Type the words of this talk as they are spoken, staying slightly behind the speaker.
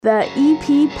The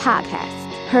EP Podcast.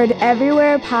 Heard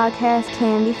everywhere podcasts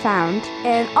can be found,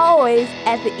 and always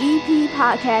at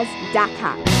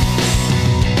theeppodcast.com.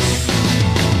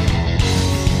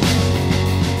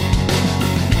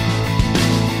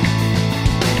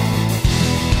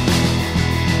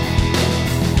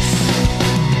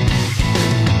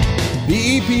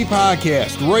 The EP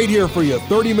Podcast, right here for you.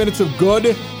 30 minutes of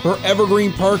good for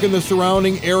Evergreen Park and the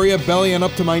surrounding area. Belly on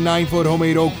up to my 9-foot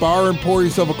homemade oak bar and pour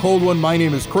yourself a cold one. My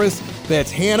name is Chris.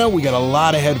 That's Hannah. We got a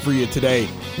lot ahead for you today.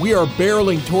 We are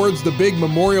barreling towards the big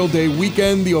Memorial Day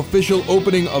weekend, the official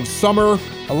opening of summer.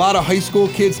 A lot of high school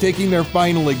kids taking their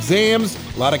final exams.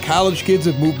 A lot of college kids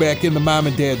have moved back into mom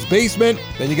and dad's basement.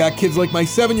 Then you got kids like my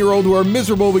 7-year-old who are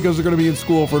miserable because they're going to be in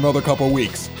school for another couple of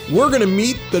weeks. We're going to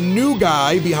meet the new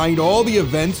guy behind all the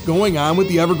events going on with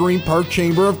the Evergreen Park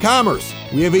Chamber of Commerce.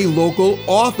 We have a local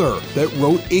author that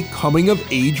wrote a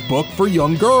coming-of-age book for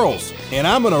young girls. And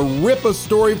I'm going to rip a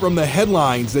story from the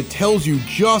headlines that tells you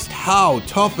just how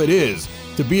tough it is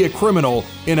to be a criminal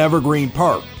in Evergreen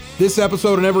Park. This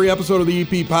episode and every episode of the EP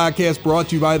Podcast brought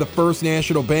to you by the First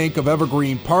National Bank of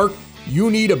Evergreen Park.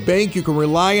 You need a bank you can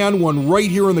rely on, one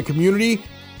right here in the community,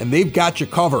 and they've got you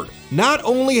covered. Not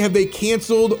only have they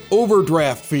canceled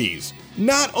overdraft fees,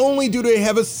 not only do they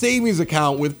have a savings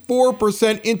account with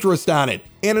 4% interest on it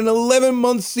and an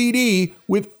 11-month CD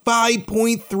with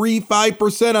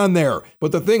 5.35% on there,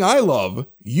 but the thing I love,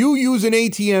 you use an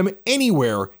ATM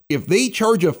anywhere. If they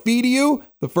charge a fee to you,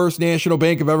 the First National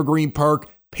Bank of Evergreen Park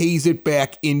pays it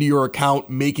back into your account,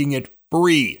 making it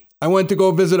free. I went to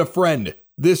go visit a friend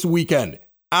this weekend.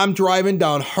 I'm driving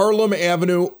down Harlem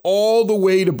Avenue all the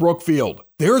way to Brookfield.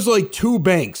 There's like two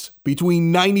banks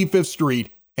between 95th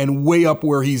Street and way up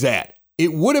where he's at.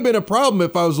 It would have been a problem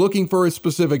if I was looking for a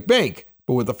specific bank,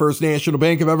 but with the First National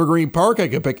Bank of Evergreen Park, I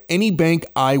can pick any bank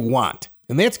I want.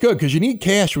 And that's good because you need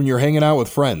cash when you're hanging out with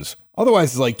friends.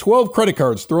 Otherwise, it's like 12 credit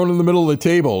cards thrown in the middle of the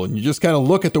table and you just kind of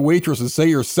look at the waitress and say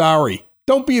you're sorry.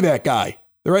 Don't be that guy.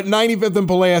 They're at 95th and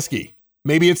Pulaski.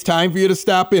 Maybe it's time for you to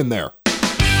stop in there.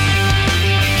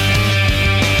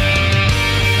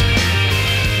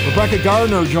 Rebecca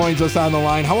Gardner joins us on the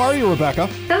line. How are you, Rebecca?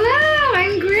 Hello,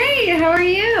 I'm great. How are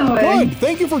you? Good.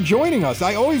 Thank you for joining us.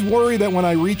 I always worry that when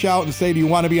I reach out and say, do you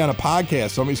want to be on a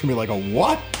podcast? Somebody's going to be like, a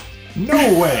what?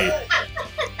 No way.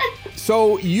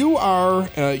 So you are,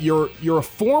 you're a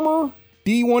former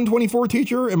D124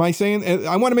 teacher. Am I saying?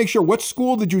 I want to make sure. What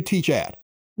school did you teach at?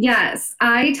 Yes,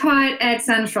 I taught at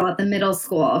Central at the middle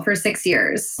school for 6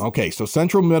 years. Okay, so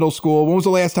Central Middle School. When was the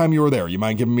last time you were there? You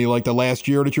mind giving me like the last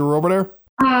year that you were over there?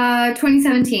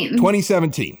 2017.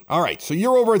 2017. All right. So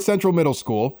you're over at Central Middle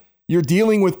School. You're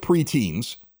dealing with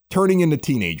preteens turning into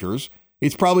teenagers.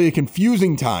 It's probably a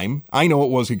confusing time. I know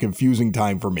it was a confusing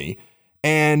time for me.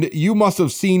 And you must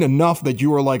have seen enough that you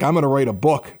were like, I'm going to write a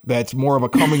book that's more of a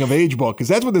coming of age book, because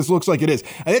that's what this looks like it is.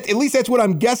 At least that's what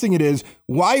I'm guessing it is.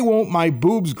 Why won't my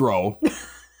boobs grow?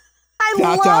 I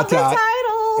love the title.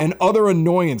 And other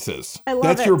annoyances. I love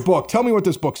That's it. your book. Tell me what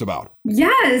this book's about.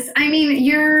 Yes, I mean,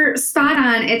 you're spot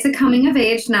on. It's a coming of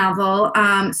age novel.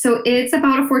 So it's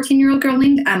about a 14-year-old girl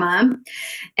named Emma,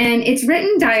 and it's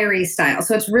written diary style.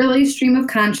 So it's really stream of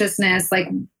consciousness, like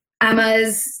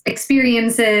Emma's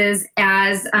experiences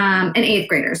as an 8th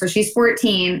grader. So she's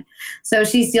 14. So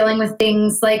she's dealing with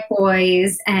things like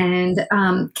boys and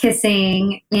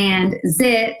kissing and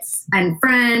zits and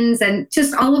friends and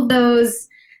just all of those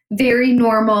very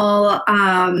normal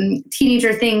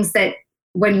teenager things that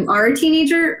when you are a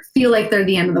teenager feel like they're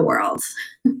the end of the world.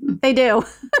 They do.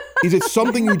 Is it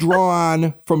something you draw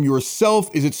on from yourself?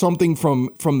 Is it something from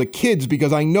the kids?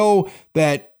 Because I know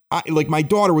that like my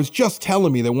daughter was just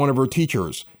telling me that one of her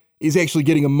teachers is actually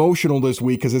getting emotional this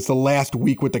week because it's the last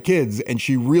week with the kids and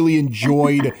she really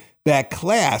enjoyed that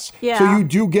class. Yeah. So you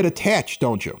do get attached,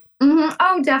 don't you? Mm-hmm.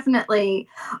 Oh, definitely.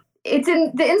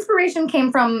 The inspiration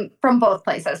came from both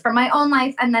places, from my own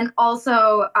life and then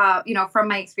also, from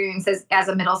my experiences as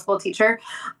a middle school teacher.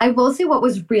 I will say what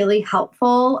was really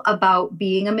helpful about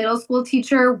being a middle school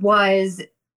teacher was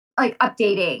like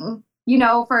updating,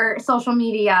 for social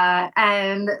media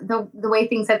and the way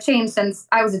things have changed since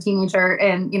I was a teenager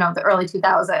in, the early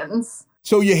 2000s.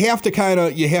 So you have to kind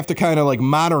of like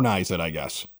modernize it, I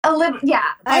guess. A little, yeah.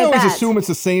 I always bet. assume it's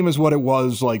the same as what it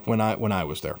was like when I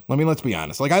was there. Let's be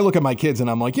honest. Like I look at my kids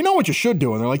and I'm like, you know what you should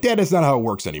do? And they're like, Dad, that's not how it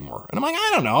works anymore. And I'm like,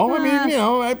 I don't know. I mean,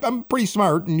 I'm pretty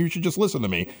smart and you should just listen to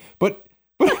me. But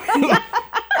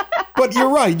you're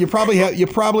right. You probably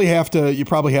have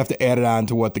to add it on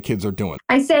to what the kids are doing.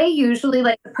 I say usually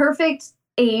like the perfect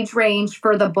age range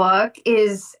for the book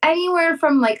is anywhere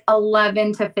from like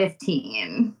 11 to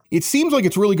 15. It seems like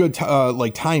it's really good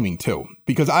like timing too,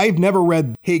 because I've never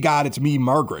read Hey God, It's Me,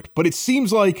 Margaret, but it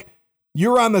seems like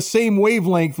you're on the same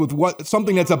wavelength with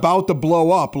something that's about to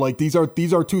blow up. Like these are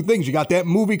two things. You got that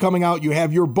movie coming out, you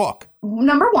have your book.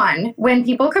 Number one, when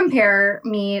people compare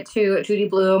me to Judy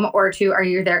Blume or to Are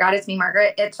You There, God, It's Me,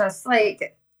 Margaret, it's just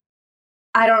like,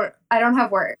 I don't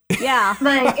have words. Yeah.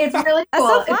 Like, it's really cool.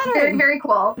 So it's very, very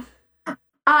cool.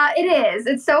 It is.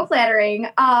 It's so flattering.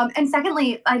 And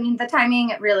secondly, I mean, the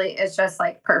timing really is just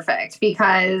like perfect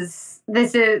because I'm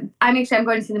going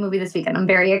to see the movie this weekend. I'm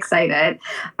very excited.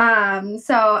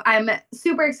 So I'm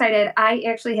super excited. I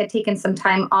actually had taken some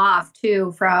time off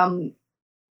too from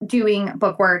doing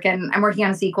book work, and I'm working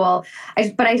on a sequel.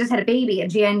 But I just had a baby in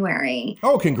January.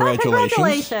 Oh, congratulations.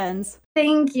 Congratulations.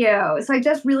 Thank you. So I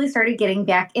just really started getting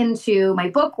back into my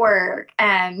book work.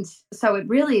 And so it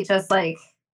really just like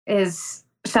is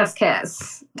chef's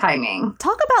kiss timing.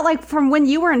 Talk about like from when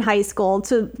you were in high school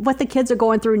to what the kids are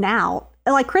going through now.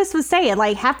 Like Chris was saying,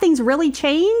 like, have things really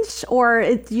changed? Or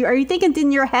are you thinking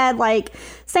in your head, like,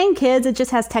 same kids, it just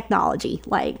has technology?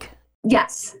 Like,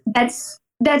 yes, that's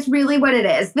really what it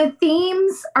is. The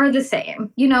themes are the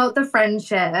same. You know, the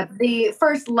friendship, the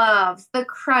first loves, the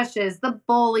crushes, the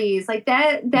bullies, like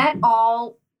that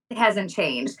all hasn't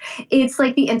changed. It's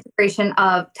like the integration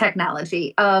of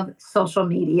technology, of social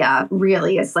media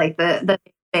really is like the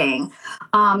thing.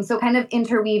 So kind of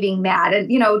interweaving that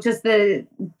and, you know, just the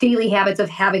daily habits of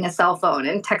having a cell phone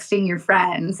and texting your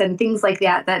friends and things like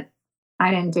that I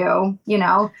didn't do, you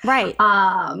know? right.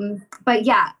 But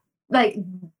yeah, like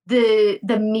the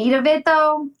meat of it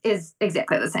though is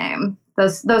exactly the same.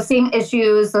 Those same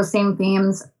issues, those same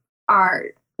themes are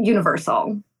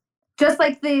universal. Just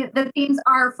like the themes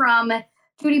are from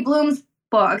Judy Blume's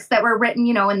books that were written,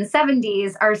 you know, in the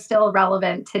 70s are still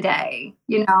relevant today,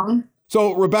 you know?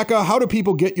 So, Rebecca, how do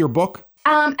people get your book?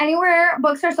 Anywhere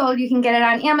books are sold, you can get it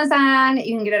on Amazon.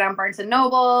 You can get it on Barnes &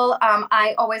 Noble.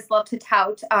 I always love to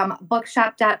tout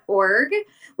bookshop.org,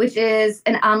 which is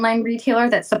an online retailer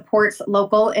that supports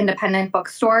local independent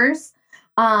bookstores.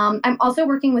 I'm also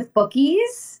working with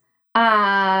Bookies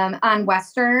on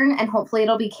Western, and hopefully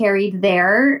it'll be carried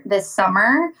there this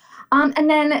summer. And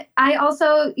then I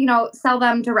also, you know, sell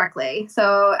them directly.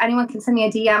 So anyone can send me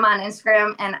a DM on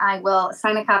Instagram and I will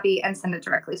sign a copy and send it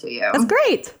directly to you. That's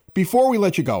great. Before we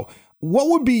let you go, what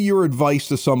would be your advice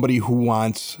to somebody who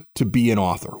wants to be an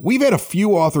author? We've had a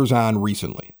few authors on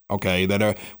recently, okay?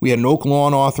 We had an Oak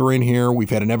Lawn author in here. We've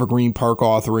had an Evergreen Park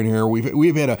author in here.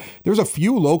 There's a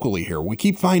few locally here. We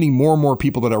keep finding more and more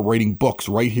people that are writing books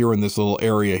right here in this little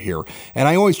area here. And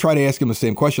I always try to ask them the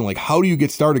same question, like, how do you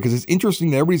get started? Because it's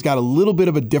interesting that everybody's got a little bit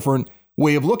of a different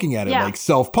way of looking at it, like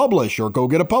self-publish or go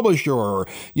get a publisher or,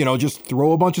 you know, just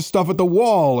throw a bunch of stuff at the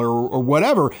wall or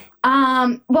whatever.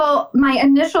 Well, my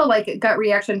initial gut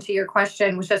reaction to your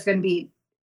question was just going to be,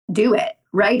 do it,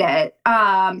 write it,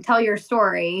 tell your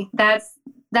story. That's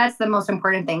the most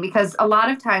important thing, because a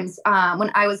lot of times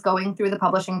when I was going through the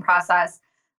publishing process,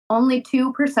 only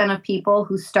 2% of people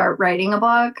who start writing a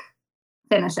book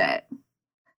finish it.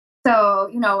 So,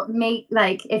 you know,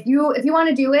 if you want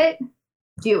to do it,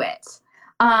 do it.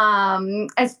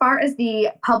 As far as the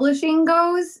publishing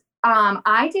goes,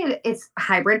 it's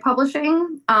hybrid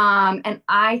publishing. And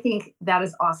I think that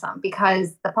is awesome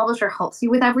because the publisher helps you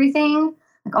with everything,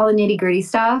 like all the nitty gritty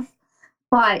stuff,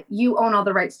 but you own all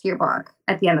the rights to your book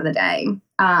at the end of the day,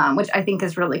 which I think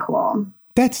is really cool.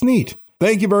 That's neat.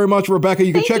 Thank you very much, Rebecca.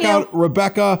 You can check out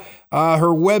Rebecca.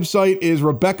 Her website is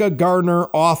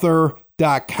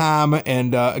RebeccaGardnerAuthor.com,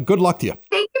 and good luck to you.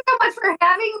 Thank you so much for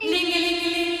having me.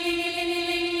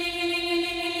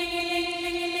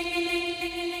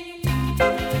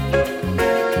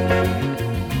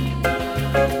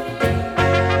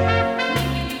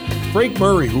 Frank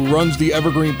Murray, who runs the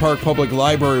Evergreen Park Public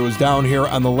Library, was down here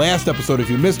on the last episode. If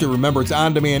you missed it, remember it's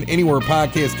on demand anywhere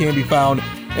podcasts can be found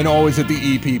and always at the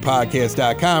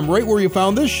eppodcast.com, right where you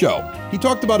found this show. He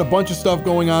talked about a bunch of stuff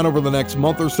going on over the next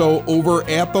month or so over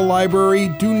at the library.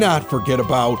 Do not forget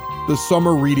about the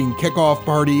summer reading kickoff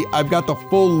party. I've got the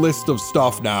full list of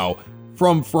stuff now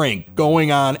from Frank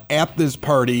going on at this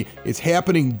party. It's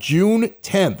happening June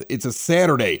 10th. It's a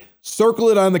Saturday. Circle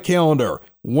it on the calendar.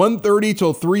 1:30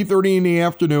 till 3:30 in the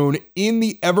afternoon in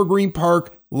the Evergreen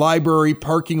Park Library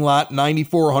parking lot,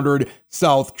 9400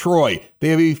 South Troy. They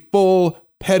have a full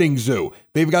petting zoo.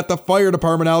 They've got the fire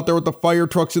department out there with the fire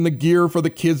trucks and the gear for the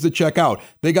kids to check out.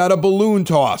 They got a balloon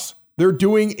toss. They're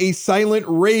doing a silent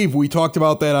rave. We talked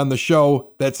about that on the show.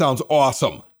 That sounds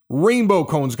awesome. Rainbow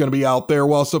Cone's going to be out there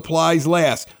while supplies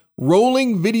last.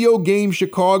 Rolling Video Game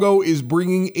Chicago is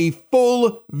bringing a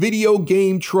full video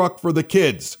game truck for the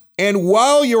kids. And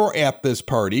while you're at this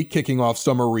party, kicking off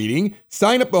summer reading,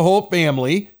 sign up the whole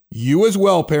family, you as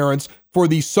well, parents, for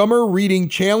the Summer Reading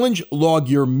Challenge. Log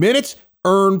your minutes,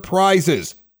 earn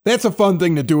prizes. That's a fun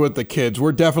thing to do with the kids.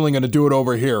 We're definitely going to do it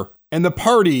over here. And the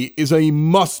party is a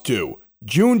must-do.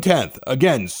 June 10th,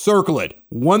 again, circle it,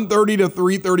 1:30 to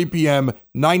 3:30 p.m.,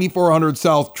 9400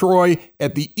 South Troy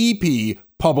at the EP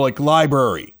Public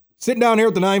Library. Sitting down here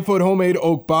at the 9-Foot Homemade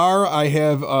Oak Bar, I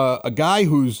have a guy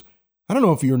who's, I don't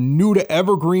know if you're new to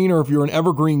Evergreen or if you're an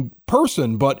Evergreen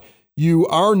person, but you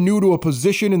are new to a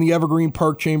position in the Evergreen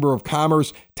Park Chamber of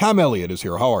Commerce. Tom Elliott is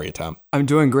here. How are you, Tom? I'm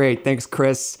doing great. Thanks,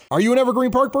 Chris. Are you an Evergreen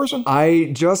Park person?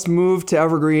 I just moved to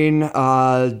Evergreen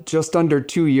just under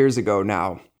 2 years ago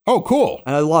now. Oh, cool.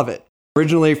 And I love it.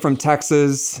 Originally from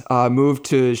Texas, moved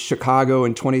to Chicago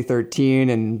in 2013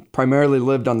 and primarily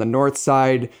lived on the north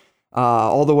side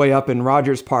all the way up in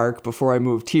Rogers Park before I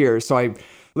moved here. So I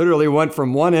literally went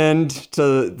from one end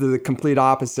to the complete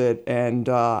opposite, and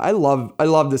I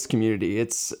love this community.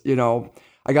 It's, you know,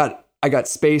 I got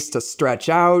space to stretch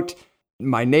out.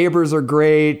 My neighbors are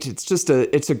great.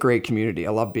 It's a great community.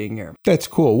 I love being here. That's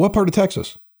cool. What part of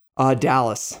Texas?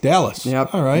 Dallas. Dallas.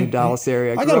 Yep. All right. In the Dallas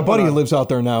area. I got a buddy who lives out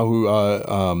there now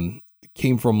who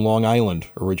came from Long Island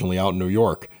originally, out in New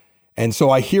York, and so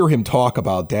I hear him talk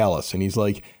about Dallas, and he's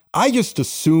like, I just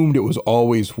assumed it was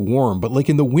always warm, but like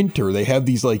in the winter, they have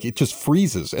these, like, it just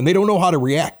freezes and they don't know how to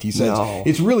react. He says, No.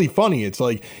 It's really funny. It's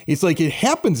like it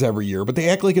happens every year, but they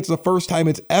act like it's the first time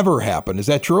it's ever happened. Is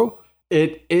that true?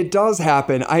 It does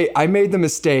happen. I made the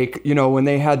mistake, you know, when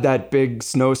they had that big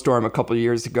snowstorm a couple of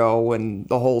years ago when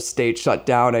the whole state shut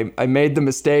down. I made the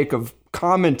mistake of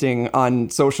commenting on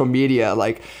social media,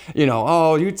 like, you know,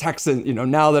 oh, you Texan, you know,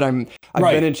 now that I've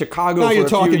Right. been in Chicago Now for you're a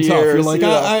few talking years. tough. You're like, you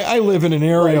know. I live in an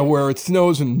area Right. where it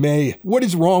snows in May. What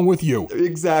is wrong with you?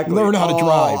 Exactly. Learn how to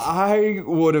drive. I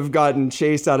would have gotten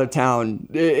chased out of town.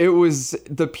 It was,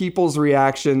 the people's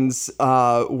reactions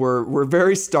were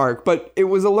very stark, but it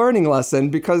was a learning lesson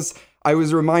because I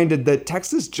was reminded that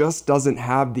Texas just doesn't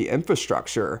have the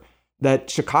infrastructure that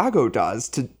Chicago does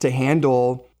to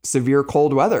handle severe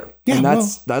cold weather. Yeah, and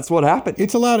that's what happened.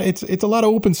 It's a lot of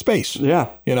open space. Yeah.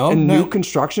 You know, and now- new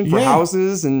construction for Yeah.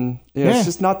 houses, and you know, Yeah. it's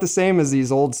just not the same as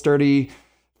these old sturdy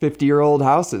 50-year-old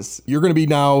houses. You're going to be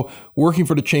now working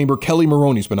for the chamber. Kelly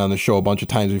Maroney's been on the show a bunch of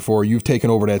times before. You've taken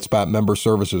over that spot, member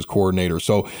services coordinator.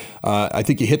 So I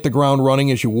think you hit the ground running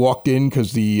as you walked in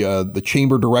because the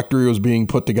chamber directory was being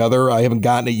put together. I haven't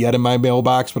gotten it yet in my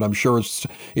mailbox, but I'm sure it's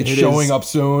showing up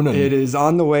soon. And, It is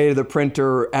on the way to the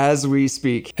printer as we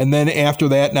speak. and then after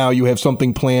that, now you have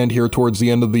something planned here towards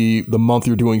the end of the month.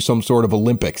 You're doing some sort of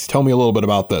Olympics. Tell me a little bit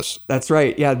about this. That's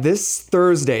right. Yeah, this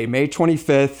Thursday, May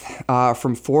 25th,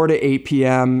 from 4 to 8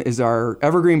 p.m. is our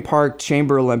Evergreen Park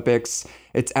Chamber Olympics.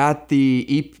 It's at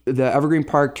the Evergreen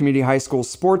Park Community High School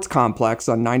Sports Complex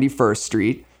on 91st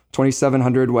Street,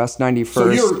 2700 West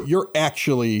 91st. So you're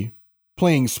actually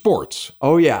playing sports.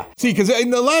 Oh, yeah. See, because a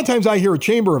lot of times I hear a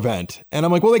chamber event, and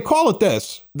I'm like, well, they call it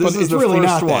this, This but is it's the really first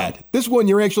not one. that. This one,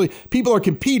 people are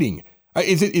competing.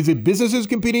 Is it businesses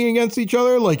competing against each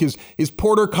other? Like, is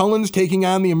Porter Cullens taking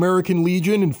on the American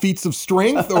Legion in feats of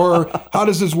strength, or how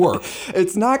does this work?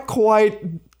 It's not quite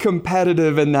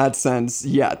competitive in that sense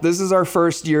yet. This is our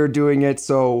first year doing it,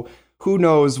 so who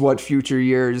knows what future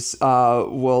years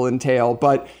will entail.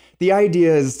 But the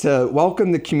idea is to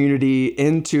welcome the community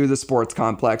into the sports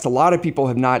complex. A lot of people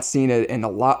have not seen it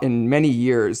in many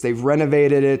years. They've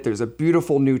renovated it. There's a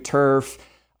beautiful new turf.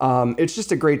 It's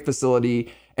just a great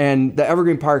facility. And the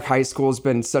Evergreen Park High School has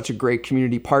been such a great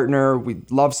community partner. We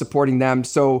love supporting them.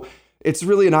 So it's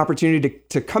really an opportunity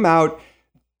to come out,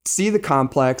 see the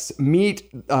complex, meet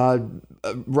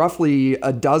roughly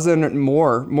a dozen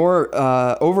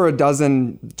over a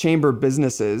dozen chamber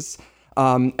businesses.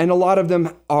 And a lot of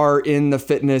them are in the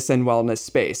fitness and wellness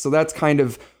space. So that's kind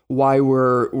of why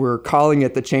we're calling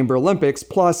it the Chamber Olympics.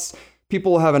 Plus,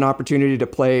 people will have an opportunity to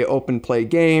play open play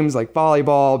games like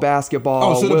volleyball,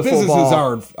 basketball, Oh, so the wiffle businesses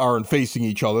ball. aren't facing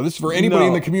each other. This is for anybody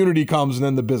in No. the community comes, and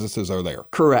then the businesses are there.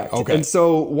 Correct. Okay. And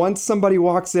so once somebody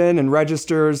walks in and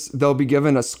registers, they'll be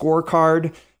given a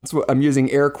scorecard. That's what I'm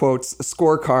using air quotes, a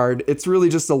scorecard. It's really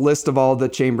just a list of all the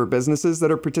chamber businesses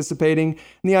that are participating.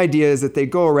 And the idea is that they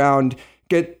go around,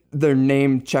 get their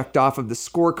name checked off of the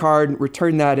scorecard,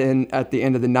 return that in at the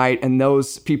end of the night, and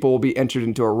those people will be entered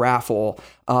into a raffle.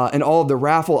 And all of the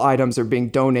raffle items are being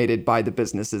donated by the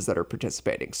businesses that are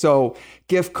participating. So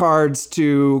gift cards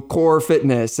to Core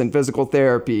Fitness and physical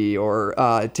therapy, or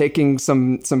taking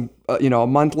some a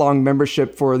month-long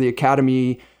membership for the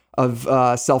Academy of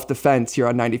Self-Defense here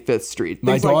on 95th Street.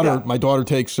 My Things like daughter, that. my daughter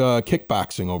takes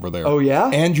kickboxing over there. Oh, yeah?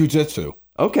 And jiu-jitsu.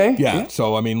 Okay. Yeah.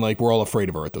 So, I mean, like, we're all afraid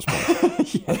of her at this point.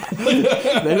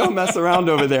 They don't mess around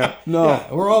over there. No,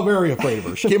 we're all very afraid of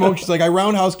her. She came home, she's like, I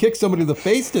roundhouse kicked somebody in the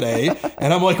face today.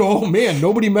 And I'm like, oh, man,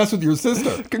 nobody mess with your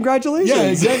sister. Congratulations. Yeah,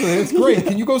 exactly. That's great.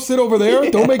 Can you go sit over there?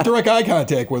 Don't make direct eye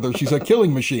contact with her. She's a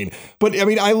killing machine. But, I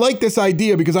mean, I like this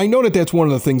idea because I know that that's one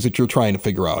of the things that you're trying to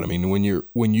figure out. I mean,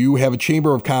 when you have a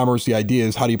chamber of commerce, the idea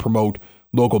is how do you promote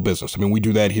local business? I mean, we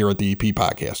do that here at the EP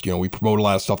podcast. You know, we promote a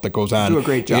lot of stuff that goes on do a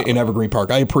great job in Evergreen Park.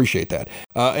 I appreciate that.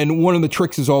 And one of the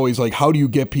tricks is always like, how do you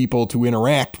get people to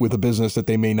interact with a business that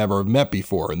they may never have met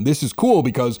before? And this is cool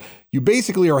because you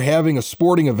basically are having a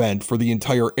sporting event for the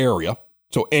entire area.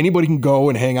 So anybody can go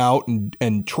and hang out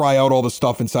and try out all the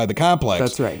stuff inside the complex.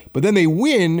 That's right. But then they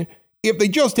win if they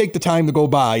just take the time to go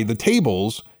by the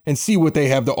tables and see what they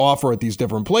have to offer at these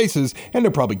different places. And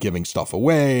they're probably giving stuff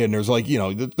away. And there's like, you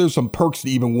know, there's some perks to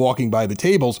even walking by the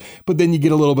tables, but then you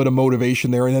get a little bit of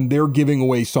motivation there. And then they're giving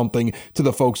away something to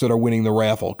the folks that are winning the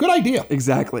raffle. Good idea.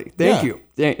 Exactly. Thank you.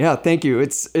 Yeah, thank you.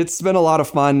 It's been a lot of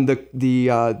fun.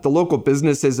 The local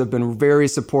businesses have been very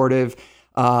supportive.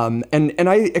 And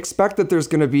I expect that there's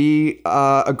going to be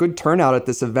a good turnout at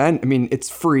this event. I mean, it's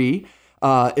free.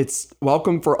 It's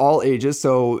welcome for all ages.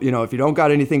 So, you know, if you don't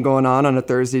got anything going on a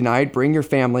Thursday night, bring your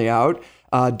family out.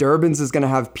 Durbin's is going to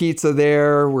have pizza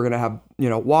there. We're going to have, you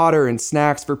know, water and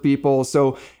snacks for people.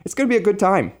 So it's going to be a good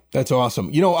time. That's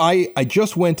awesome. You know, I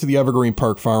just went to the Evergreen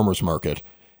Park Farmers Market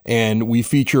and we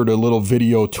featured a little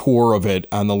video tour of it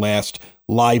on the last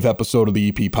live episode of the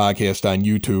EP podcast on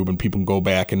YouTube, and people can go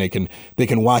back and they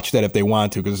can watch that if they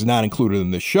want to, because it's not included in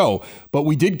this show. But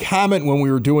we did comment when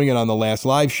we were doing it on the last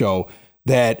live show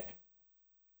that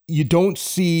you don't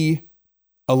see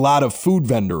a lot of food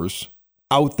vendors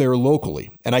out there locally.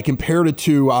 And I compared it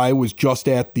to, I was just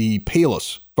at the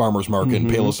Palos Farmers Market in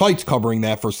Palos Heights covering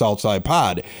that for Southside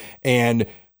Pod. And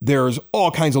there's all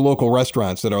kinds of local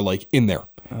restaurants that are like in there.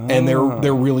 And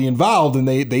they're really involved, and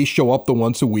they show up the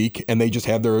once a week, and they just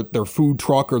have their food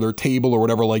truck or their table or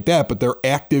whatever like that, but they're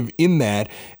active in that,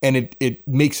 and it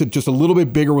makes it just a little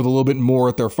bit bigger with a little bit more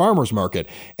at their farmers market.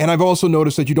 And I've also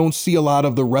noticed that you don't see a lot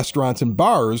of the restaurants and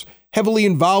bars heavily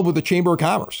involved with the Chamber of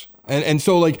Commerce. And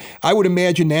so, like, I would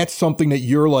imagine that's something that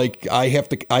you're like, I have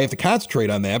to concentrate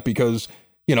on that because,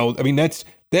 you know, I mean, that's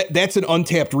an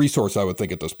untapped resource, I would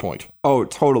think, at this point. Oh,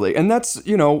 totally. And that's,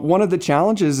 you know, one of the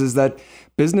challenges is that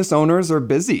business owners are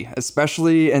busy,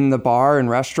 especially in the bar and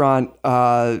restaurant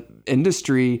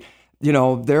industry. You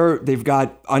know, they've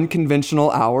got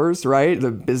unconventional hours, right? The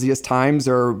busiest times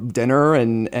are dinner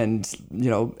and you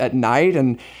know, at night.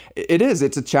 And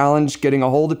it's a challenge getting a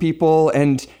hold of people.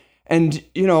 And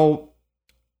you know,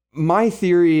 my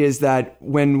theory is that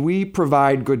when we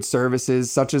provide good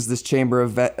services, such as this Chamber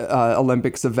of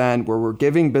Olympics event, where we're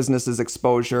giving businesses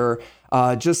exposure,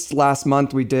 just last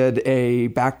month we did a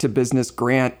Back to Business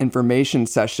grant information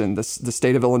session. The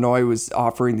state of Illinois was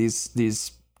offering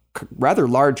these rather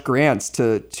large grants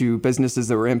to businesses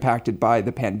that were impacted by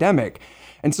the pandemic.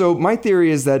 And so my theory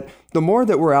is that the more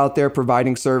that we're out there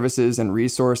providing services and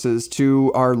resources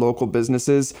to our local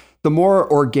businesses, the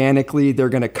more organically they're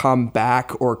going to come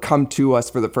back or come to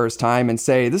us for the first time and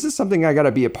say, this is something I got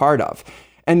to be a part of.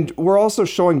 And we're also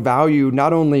showing value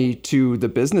not only to the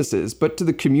businesses, but to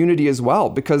the community as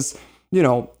well, because, you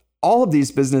know, all of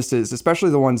these businesses,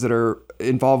 especially the ones that are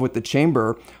involved with the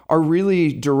chamber, are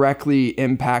really directly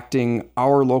impacting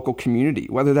our local community,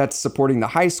 whether that's supporting the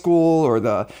high school or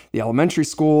the elementary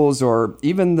schools or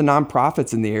even the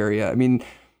nonprofits in the area. I mean,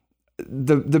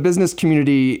 the business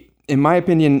community, in my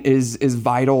opinion, is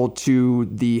vital to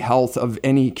the health of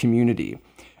any community.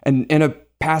 And in a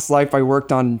past life, I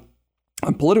worked on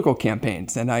political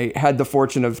campaigns, and I had the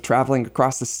fortune of traveling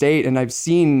across the state, and I've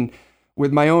seen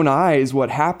with my own eyes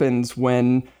what happens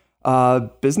when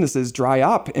businesses dry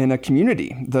up in a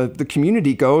community. The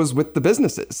community goes with the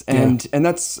businesses, and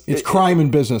that's it's crime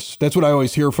in business. That's what I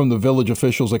always hear from the village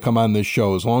officials that come on this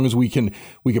show. As long as we can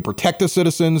protect the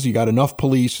citizens, you got enough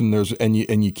police, and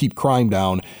you keep crime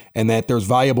down, and that there's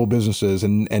viable businesses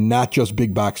and not just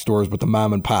big box stores, but the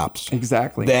mom and pops.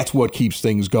 Exactly. That's what keeps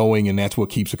things going, and that's what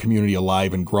keeps a community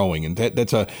alive and growing. And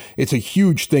it's a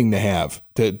huge thing to have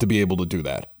to be able to do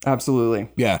that. Absolutely.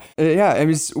 Yeah. Yeah. I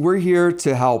mean, we're here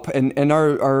to help. And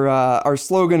our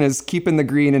slogan is keeping the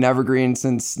green in Evergreen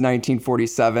since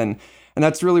 1947. And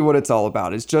that's really what it's all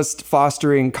about. It's just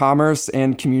fostering commerce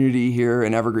and community here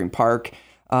in Evergreen Park.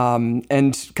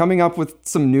 And coming up with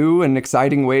some new and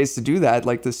exciting ways to do that,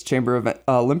 like this Chamber of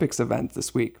Olympics event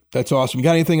this week. That's awesome. You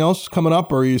got anything else coming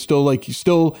up, or are you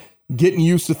still getting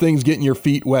used to things, getting your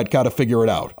feet wet, got to figure it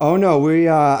out? Oh no, we're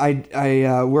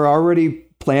already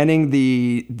planning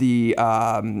the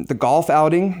golf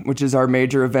outing, which is our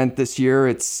major event this year.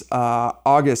 It's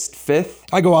August 5th.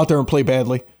 I go out there and play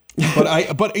badly,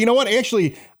 but you know what?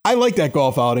 Actually, I like that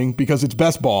golf outing because it's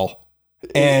best ball.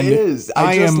 And it is.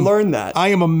 I just learned that. I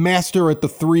am a master at the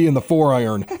 3 and the 4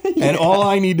 iron. And all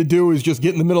I need to do is just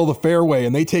get in the middle of the fairway,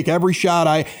 and they take every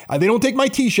shot. They don't take my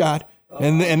tee shot.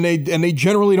 And they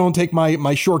generally don't take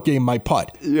my short game, my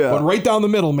putt. Yeah. But right down the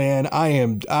middle, man,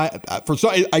 I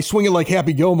swing it like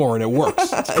Happy Gilmore, and it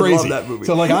works. It's crazy. I love that movie.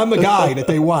 So like I'm the guy that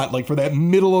they want, like for that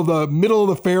middle of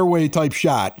the fairway type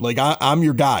shot. Like I'm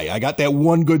your guy. I got that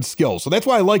one good skill. So that's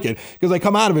why I like it, because I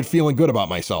come out of it feeling good about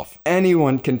myself.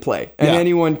 Anyone can play and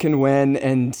anyone can win.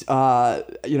 And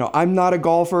I'm not a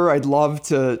golfer. I'd love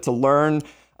to learn.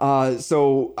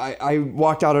 So I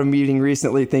walked out of a meeting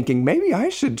recently thinking maybe I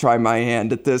should try my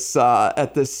hand at this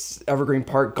Evergreen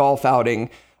Park golf outing.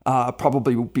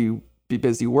 Probably be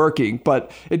busy working,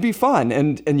 but it'd be fun.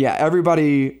 And yeah,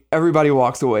 everybody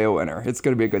walks away a winner. It's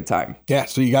going to be a good time. Yeah.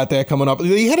 So you got that coming up.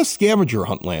 They had a scavenger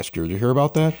hunt last year. Did you hear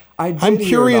about that? I'm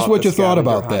curious what you thought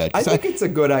about that. I think it's a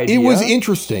good idea. It was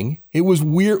interesting. It was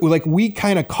weird. Like we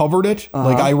kind of covered it.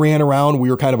 Like I ran around.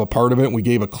 We were kind of a part of it. And we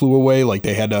gave a clue away. Like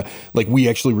they had to, like we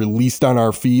actually released on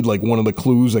our feed, like one of the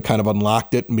clues that kind of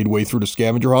unlocked it midway through the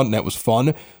scavenger hunt. And that was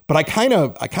fun. But I kind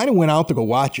of went out to go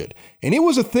watch it. And it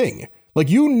was a thing. Like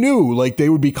you knew like they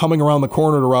would be coming around the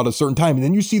corner at around a certain time. And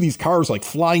then you see these cars like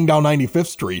flying down 95th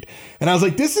Street. And I was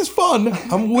like, this is fun.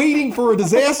 I'm waiting for a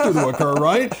disaster to occur,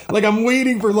 right? Like I'm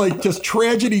waiting for like just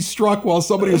tragedy struck while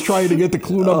somebody was trying to get to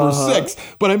clue number 6.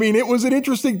 But I mean, it was an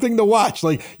interesting thing to watch.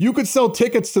 Like you could sell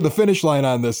tickets to the finish line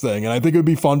on this thing. And I think it would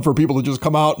be fun for people to just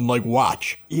come out and like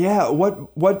watch. Yeah.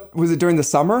 What was it during the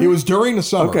summer? It was during the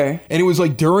summer. Okay. And it was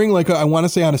like during like, I want to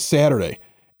say on a Saturday.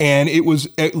 And it was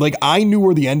like, I knew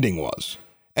where the ending was.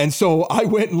 And so I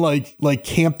went and like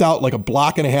camped out like a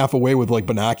block and a half away with like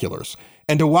binoculars.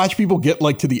 And to watch people get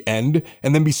like to the end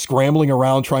and then be scrambling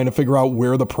around trying to figure out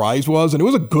where the prize was. And it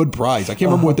was a good prize. I can't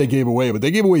remember what they gave away, but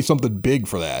they gave away something big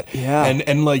for that. Yeah.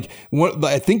 And like,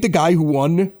 I think the guy who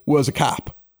won was a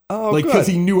cop. Oh, like, because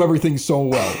he knew everything so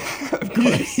well. Of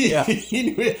course, yeah. He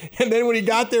knew it. And then when he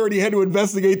got there and he had to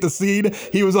investigate the scene,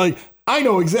 he was like, I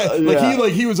know exactly.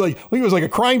 Like he was like a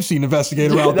crime scene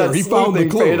investigator out there. He found the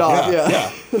clue. Paid off.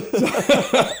 Yeah.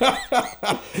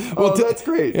 Well, that's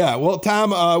great. Yeah. Well,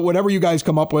 Tom, whatever you guys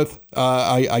come up with,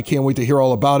 I can't wait to hear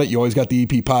all about it. You always got the EP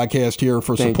podcast here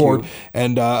for support,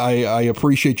 and I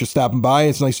appreciate you stopping by.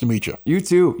 It's nice to meet you. You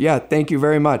too. Yeah. Thank you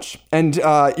very much. And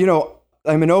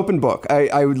I'm an open book.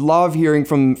 I would love hearing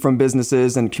from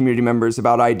businesses and community members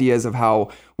about ideas of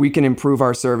how we can improve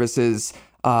our services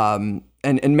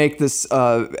and make this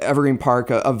Evergreen Park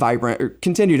a vibrant, or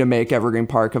continue to make Evergreen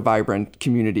Park a vibrant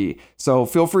community. So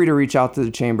feel free to reach out to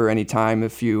the chamber anytime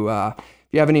if you have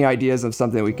any ideas of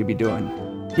something we could be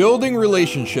doing. Building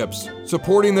relationships,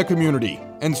 supporting the community,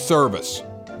 and service.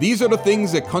 These are the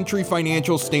things that Country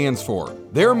Financial stands for.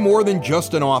 They're more than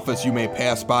just an office you may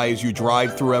pass by as you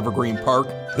drive through Evergreen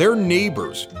Park. They're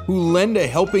neighbors who lend a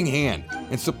helping hand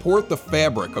and support the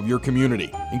fabric of your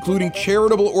community, including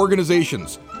charitable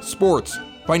organizations, sports,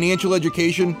 financial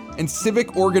education, and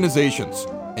civic organizations.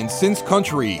 And since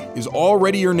Country is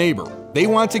already your neighbor, they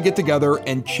want to get together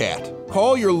and chat.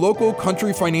 Call your local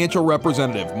Country Financial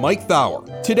representative, Mike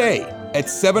Thauer, today at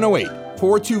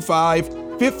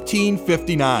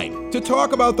 708-425-1559 to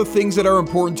talk about the things that are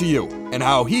important to you and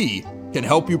how he can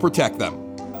help you protect them.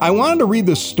 I wanted to read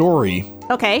this story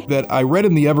that I read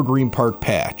in the Evergreen Park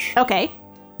Patch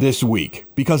this week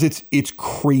because it's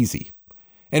crazy.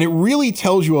 And it really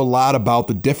tells you a lot about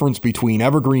the difference between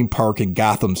Evergreen Park and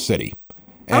Gotham City.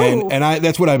 And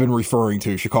that's what I've been referring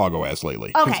to Chicago as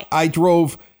lately. Okay. I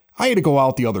had to go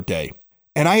out the other day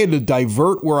and I had to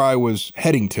divert where I was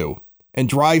heading to and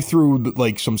drive through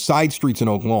like some side streets in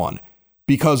Oak Lawn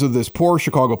because of this poor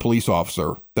Chicago police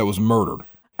officer that was murdered.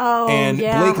 Oh, and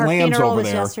yeah, Blake her Lamb's funeral over was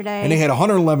there. yesterday. And they had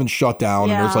 111 shut down,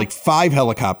 and Yeah. there's like 5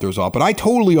 helicopters up. And I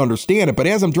totally understand it, but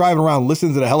as I'm driving around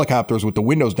listening to the helicopters with the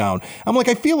windows down, I'm like,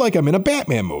 I feel like I'm in a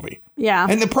Batman movie. Yeah.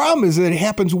 And the problem is that it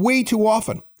happens way too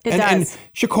often. It And does.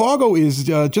 Chicago is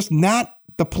just not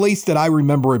the place that I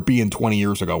remember it being 20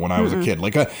 years ago when I was a kid.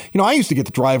 Like, I used to get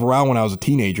to drive around when I was a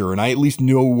teenager, and I at least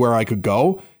knew where I could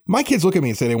go. My kids look at me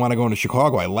and say they want to go into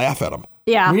Chicago. I laugh at them.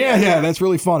 Yeah. Yeah, that's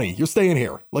really funny. You're staying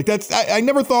here. Like I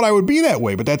never thought I would be that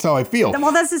way, but that's how I feel.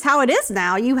 Well, this is how it is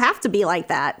now. You have to be like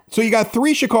that. So you got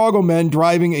 3 Chicago men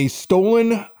driving a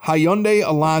stolen Hyundai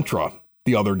Elantra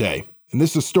the other day. And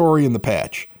this is a story in the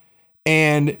Patch.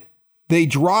 And they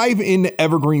drive into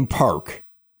Evergreen Park.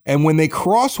 And when they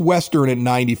cross Western at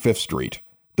 95th Street,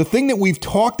 The thing that we've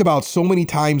talked about so many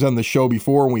times on the show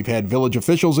before, and we've had village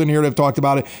officials in here that have talked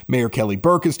about it. Mayor Kelly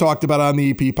Burke has talked about it on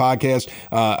the EP podcast.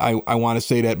 I want to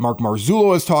say that Mark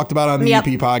Marzullo has talked about it on the EP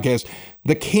podcast.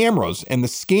 The cameras and the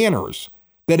scanners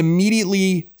that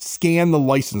immediately scan the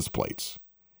license plates.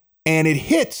 And it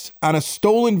hits on a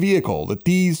stolen vehicle that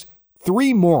these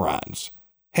three morons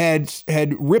had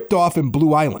ripped off in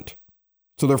Blue Island.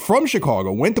 So they're from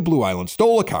Chicago, went to Blue Island,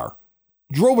 stole a car,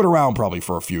 drove it around probably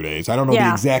for a few days. I don't know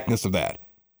the exactness of that.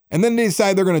 And then they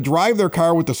decide they're going to drive their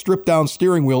car with the stripped down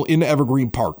steering wheel into Evergreen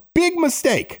Park. Big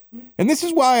mistake. And this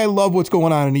is why I love what's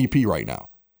going on in EP right now.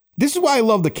 This is why I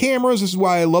love the cameras. This is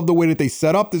why I love the way that they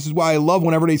set up. This is why I love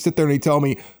whenever they sit there and they tell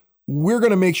me, we're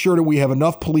going to make sure that we have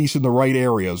enough police in the right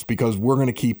areas because we're going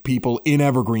to keep people in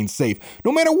Evergreen safe,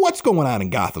 no matter what's going on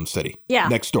in Gotham City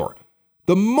next door.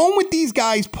 The moment these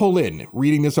guys pull in,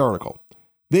 reading this article,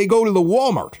 they go to the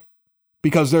Walmart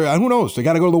because who knows? They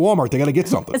got to go to the Walmart. They got to get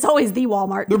something. It's always the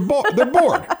Walmart. They're bored. They're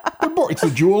bored. It's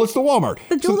the Jewel. It's the Walmart.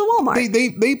 The Jewel, the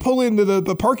Walmart. They pull into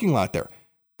the parking lot there.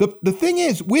 The thing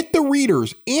is, with the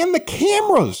readers and the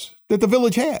cameras that the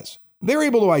village has, they're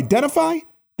able to identify.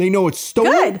 They know it's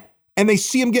stolen. Good. And they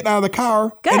see them getting out of the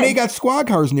car. Good. And they got squad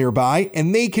cars nearby.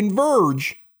 And they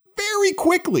converge very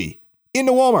quickly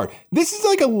into Walmart. This is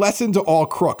like a lesson to all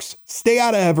crooks. Stay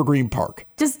out of Evergreen Park.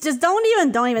 Just don't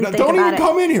even think about it. Don't even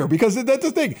come in here because that's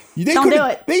the thing. Don't do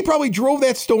it. They probably drove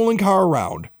that stolen car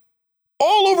around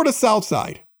all over the south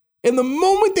side. And the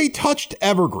moment they touched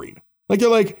Evergreen, like they're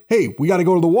like, hey, we got to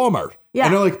go to the Walmart. Yeah.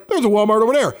 And they're like, there's a Walmart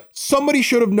over there. Somebody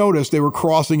should have noticed they were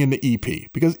crossing into EP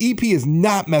because EP is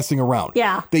not messing around.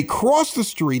 Yeah. They cross the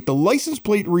street. The license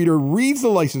plate reader reads the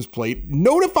license plate,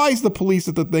 notifies the police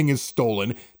that the thing is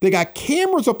stolen. They got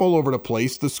cameras up all over the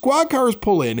place. The squad cars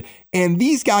pull in, and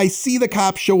these guys see the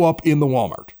cops show up in the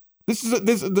Walmart. This is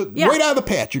right out of the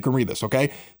patch. You can read this,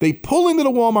 okay? They pull into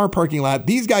the Walmart parking lot.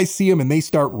 These guys see them, and they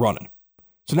start running.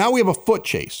 So now we have a foot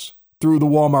chase through the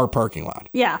Walmart parking lot.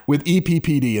 Yeah. With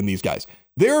EPPD and these guys.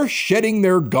 They're shedding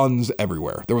their guns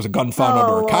everywhere. There was a gun found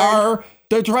under a car.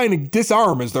 They're trying to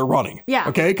disarm as they're running. Yeah.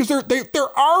 Okay? Because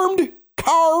they're armed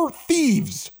car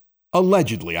thieves.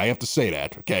 Allegedly. I have to say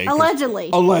that. Okay?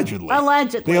 Allegedly.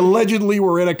 They allegedly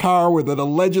were in a car with an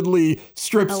allegedly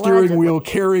stripped steering wheel,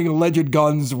 carrying alleged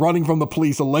guns, running from the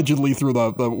police allegedly through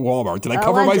the Walmart. Did I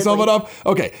cover myself enough?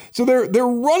 Okay. So they're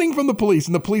running from the police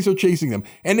and the police are chasing them.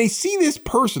 And they see this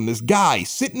person, this guy,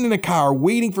 sitting in a car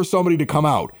waiting for somebody to come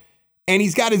out. And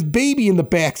he's got his baby in the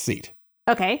back seat.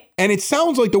 Okay. And it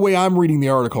sounds like the way I'm reading the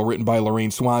article written by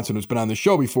Lorraine Swanson, who's been on the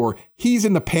show before, he's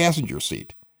in the passenger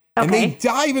seat. Okay. And they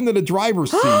dive into the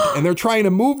driver's seat and they're trying to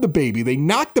move the baby. They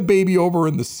knock the baby over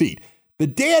in the seat. The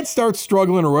dad starts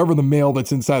struggling, or whoever the male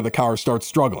that's inside the car starts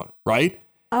struggling, right?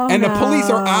 Oh, and the police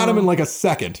are on him in like a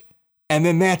second. And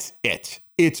then that's it.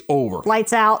 It's over.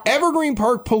 Lights out. Evergreen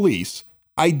Park police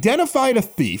identified a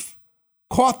thief,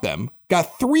 caught them,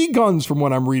 got 3 guns from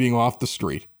what I'm reading off the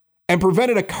street, and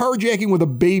prevented a carjacking with a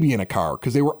baby in a car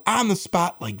because they were on the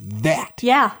spot like that.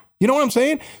 Yeah. You know what I'm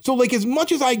saying? So like as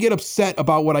much as I get upset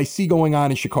about what I see going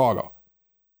on in Chicago,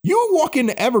 you walk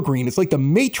into Evergreen, it's like the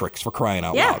Matrix, for crying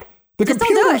out loud. The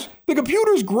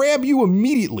computers grab you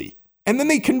immediately and then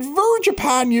they converge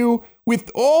upon you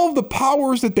with all the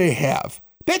powers that they have.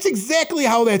 That's exactly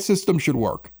how that system should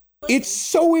work. It's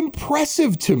so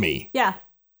impressive to me. Yeah.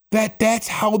 That's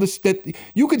how that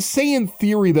you could say in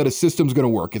theory that a system's going to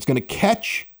work. It's going to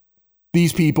catch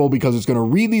these people because it's going to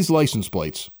read these license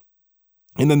plates.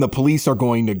 And then the police are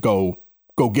going to go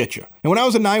get you. And when I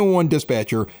was a 911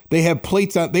 dispatcher, they have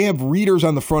they have readers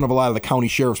on the front of a lot of the county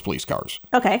sheriff's police cars.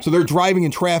 Okay. So they're driving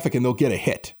in traffic and they'll get a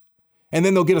hit. And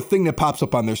then they'll get a thing that pops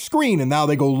up on their screen. And now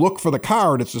they go look for the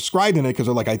car and it's described in it because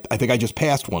they're like, I think I just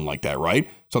passed one like that, right?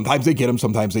 Sometimes they get them,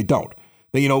 sometimes they don't.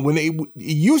 It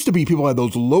used to be people had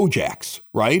those low jacks,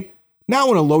 right? Now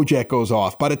when a low jack goes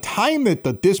off, by the time that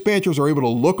the dispatchers are able to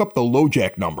look up the low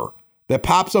jack number that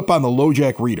pops up on the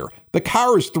LoJack reader, the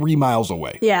car is 3 miles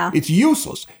away. Yeah. It's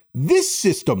useless. This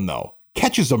system, though,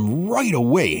 catches them right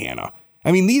away, Hannah.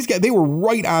 I mean, these guys, they were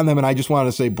right on them, and I just wanted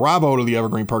to say bravo to the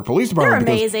Evergreen Park Police Department.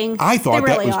 They're amazing. I thought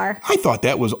they really are. I thought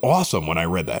that was awesome when I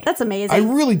read that. That's amazing. I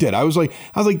really did. I was like,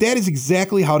 that is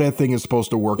exactly how that thing is supposed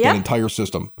to work, that entire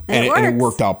system. And it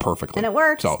worked out perfectly. And it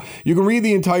works. So you can read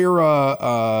the entire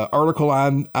article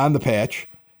on the patch,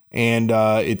 and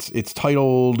it's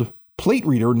titled Plate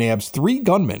Reader Nabs 3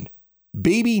 Gunmen,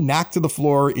 Baby Knocked to the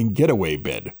Floor in Getaway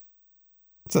Bid.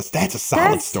 That's a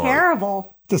solid story. That's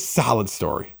terrible. It's a solid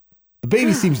story. The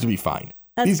baby seems to be fine.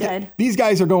 That's good. These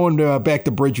guys are going back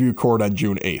to Bridgeview Court on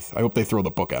June 8th. I hope they throw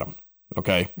the book at them.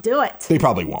 Okay. Do it. They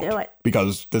probably won't. Do it.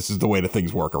 Because this is the way that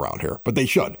things work around here. But they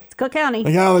should. It's Cook County.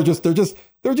 Yeah,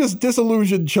 they're just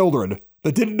disillusioned children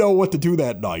that didn't know what to do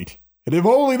that night. And if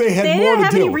only they had more to do. They didn't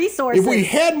have any resources. If we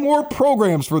had more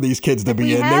programs for these kids to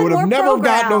be in, they would have never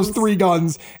gotten those 3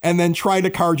 guns and then tried to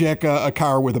carjack a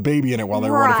car with a baby in it while they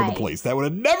were running from the police. That would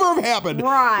have never have happened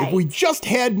if we just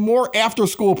had more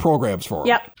after-school programs for them.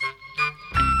 Yep.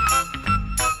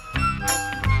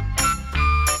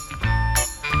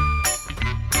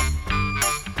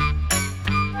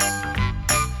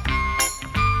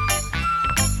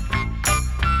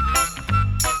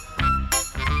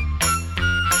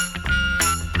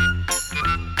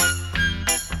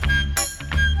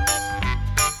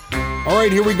 All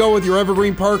right, here we go with your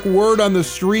Evergreen Park word on the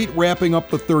street, wrapping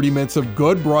up the 30 minutes of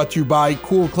good, brought to you by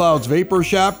Cool Clouds Vapor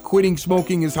Shop. Quitting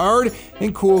smoking is hard,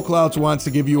 and Cool Clouds wants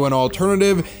to give you an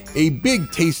alternative, a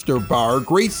big taster bar,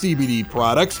 great CBD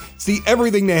products. See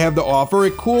everything they have to offer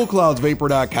at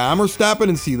coolcloudsvapor.com or stop in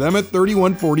and see them at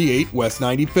 3148 West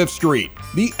 95th Street.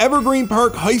 The Evergreen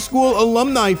Park High School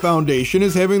Alumni Foundation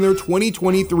is having their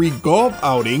 2023 golf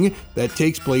outing that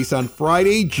takes place on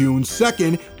Friday, June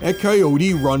 2nd at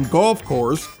Coyote Run Golf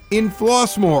Course in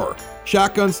Flossmoor.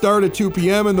 Shotgun start at 2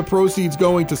 p.m. and the proceeds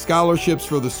going to scholarships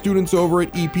for the students over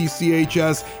at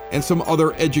EPCHS and some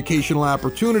other educational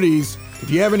opportunities. If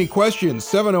you have any questions,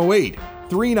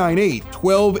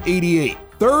 708-398-1288.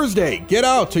 Thursday, get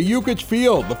out to Yukich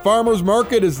Field. The farmers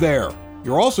market is there.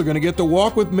 You're also going to get to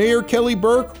walk with Mayor Kelly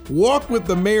Burke. Walk with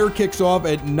the Mayor kicks off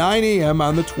at 9 a.m.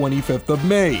 on the 25th of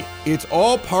May. It's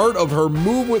all part of her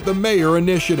Move with the Mayor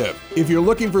initiative. If you're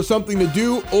looking for something to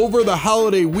do over the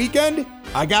holiday weekend,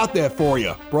 I got that for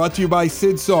you. Brought to you by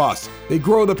Sid Sauce. They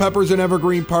grow the peppers in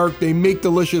Evergreen Park. They make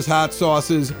delicious hot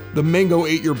sauces. The Mango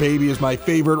Ate Your Baby is my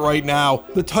favorite right now.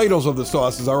 The titles of the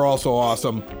sauces are also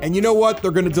awesome. And you know what?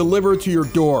 They're going to deliver to your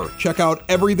door. Check out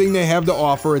everything they have to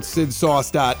offer at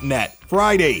sidsauce.net.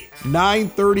 Friday,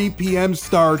 9:30 p.m.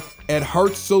 start at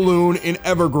Heart Saloon in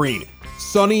Evergreen.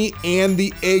 Sonny and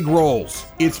the Egg Rolls.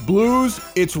 It's blues,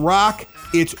 it's rock,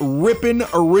 it's rippin'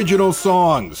 original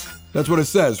songs. That's what it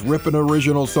says, rippin'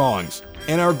 original songs.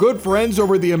 And our good friends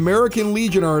over at the American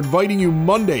Legion are inviting you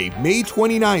Monday, May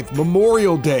 29th,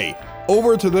 Memorial Day,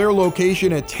 over to their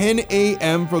location at 10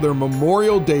 a.m. for their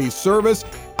Memorial Day service,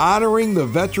 honoring the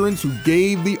veterans who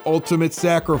gave the ultimate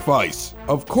sacrifice.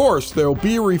 Of course, there'll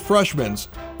be refreshments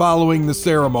following the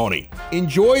ceremony.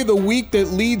 Enjoy the week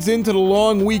that leads into the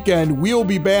long weekend. We'll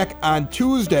be back on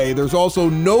Tuesday. There's also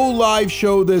no live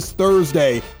show this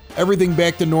Thursday. Everything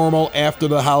back to normal after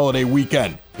the holiday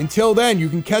weekend. Until then, you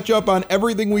can catch up on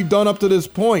everything we've done up to this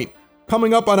point.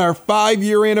 Coming up on our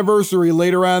 5-year anniversary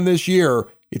later on this year,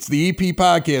 it's the EP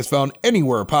Podcast, found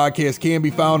anywhere podcasts can be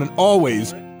found and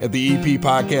always at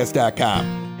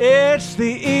theeppodcast.com. It's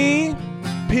the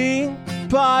EP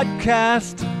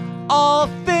Podcast, all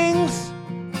things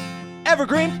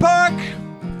Evergreen Park.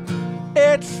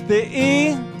 It's the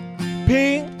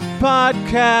EP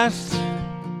Podcast,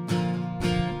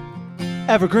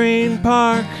 Evergreen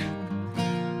Park.